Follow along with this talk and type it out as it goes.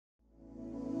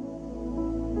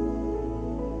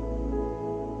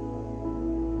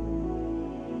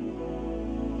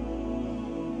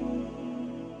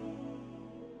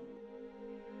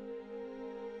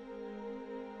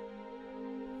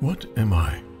What am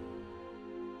I?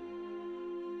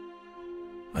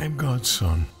 I am God's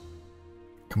Son,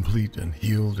 complete and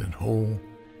healed and whole,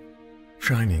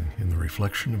 shining in the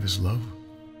reflection of His love.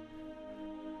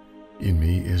 In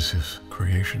me is His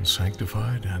creation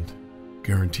sanctified and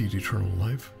guaranteed eternal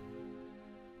life.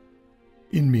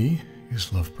 In me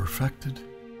is love perfected,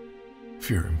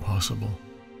 fear impossible,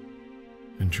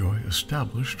 and joy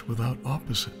established without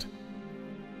opposite.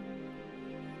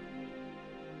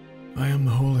 I am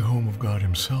the holy home of God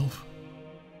Himself.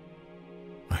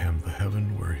 I am the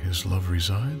heaven where His love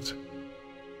resides.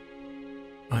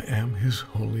 I am His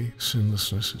holy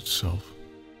sinlessness itself,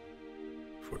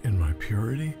 for in my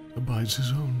purity abides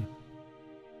His own.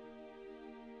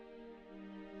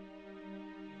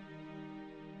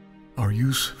 Our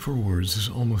use for words is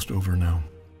almost over now.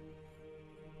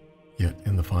 Yet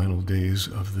in the final days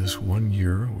of this 1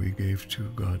 year we gave to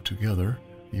God together,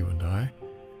 you and I,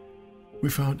 we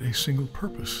found a single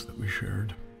purpose that we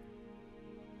shared.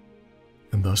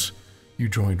 And thus you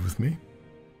joined with me.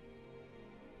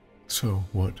 So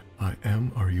what I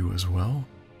am are you as well?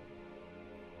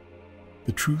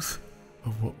 The truth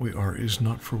of what we are is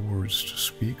not for words to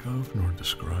speak of nor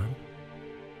describe.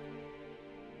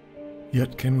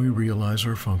 Yet can we realize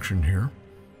our function here,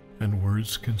 and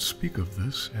words can speak of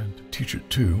this and teach it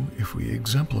too if we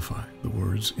exemplify the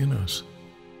words in us.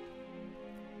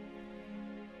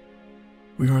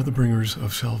 We are the bringers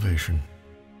of salvation.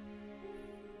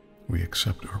 We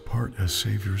accept our part as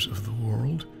saviors of the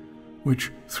world,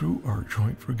 which through our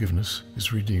joint forgiveness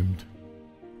is redeemed.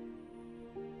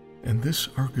 And this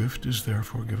our gift is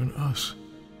therefore given us.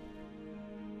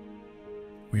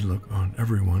 We look on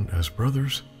everyone as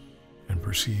brothers and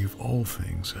perceive all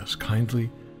things as kindly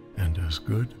and as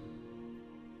good.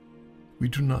 We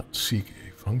do not seek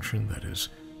a function that is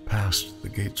past the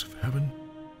gates of heaven.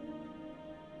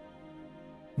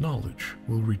 Knowledge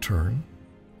will return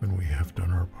when we have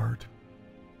done our part.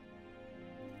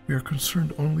 We are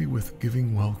concerned only with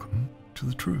giving welcome to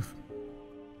the truth.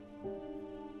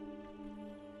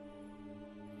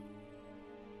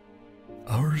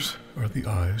 Ours are the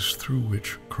eyes through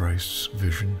which Christ's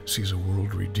vision sees a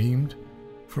world redeemed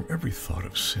from every thought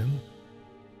of sin.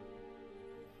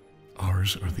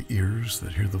 Ours are the ears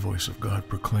that hear the voice of God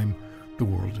proclaim the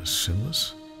world is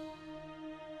sinless.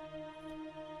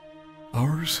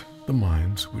 Ours the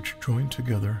minds which join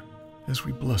together as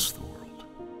we bless the world.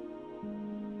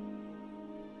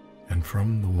 And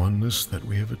from the oneness that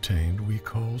we have attained, we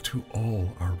call to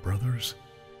all our brothers,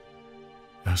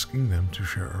 asking them to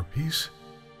share our peace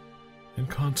and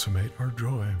consummate our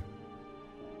joy.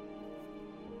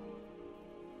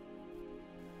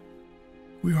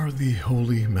 We are the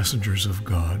holy messengers of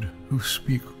God who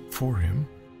speak for Him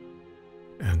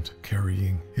and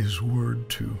carrying His word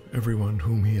to everyone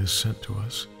whom He has sent to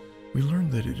us. We learn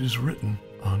that it is written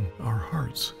on our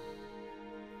hearts.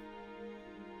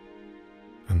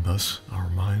 And thus our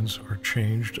minds are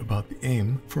changed about the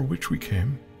aim for which we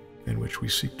came and which we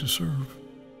seek to serve.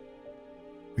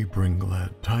 We bring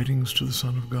glad tidings to the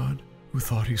Son of God, who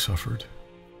thought He suffered.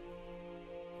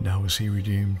 Now is He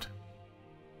redeemed.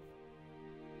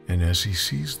 And as He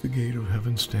sees the gate of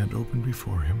heaven stand open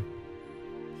before Him,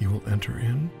 He will enter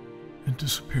in and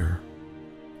disappear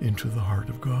into the heart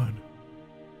of God.